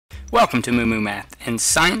Welcome to Moo Math and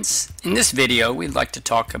Science. In this video we'd like to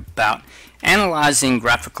talk about analyzing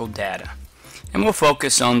graphical data, and we'll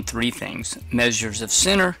focus on three things: measures of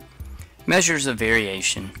center, measures of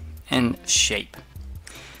variation, and shape.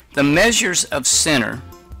 The measures of center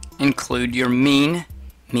include your mean,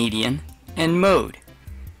 median, and mode,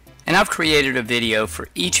 and I've created a video for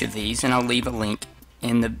each of these, and I'll leave a link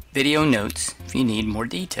in the video notes if you need more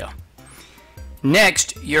detail.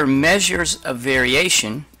 Next, your measures of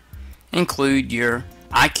variation include your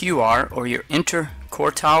IQR, or your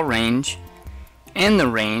interquartile range, and the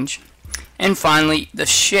range. And finally, the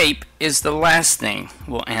shape is the last thing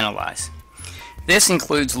we'll analyze. This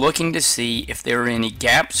includes looking to see if there are any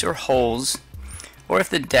gaps or holes, or if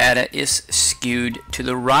the data is skewed to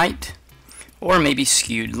the right, or maybe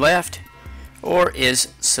skewed left, or is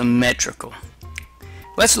symmetrical.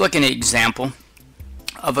 Let's look at an example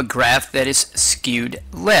of a graph that is skewed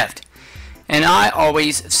left. And I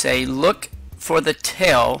always say look for the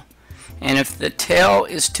tail, and if the tail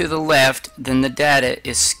is to the left, then the data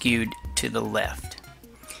is skewed to the left.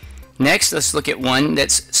 Next, let's look at one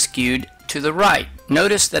that's skewed to the right.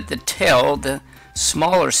 Notice that the tail, the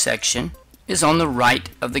smaller section, is on the right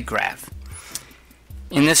of the graph.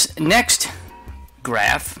 In this next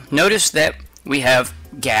graph, notice that we have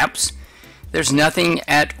gaps. There's nothing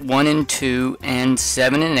at 1 and 2 and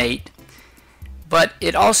 7 and 8. But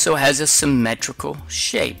it also has a symmetrical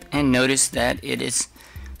shape, and notice that it is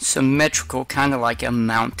symmetrical, kind of like a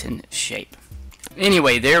mountain shape.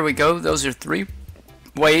 Anyway, there we go. Those are three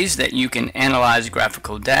ways that you can analyze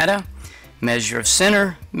graphical data: measure of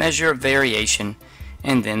center, measure of variation,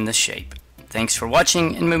 and then the shape. Thanks for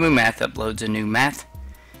watching, and Moo Math uploads a new math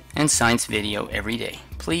and science video every day.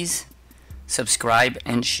 Please subscribe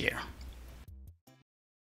and share.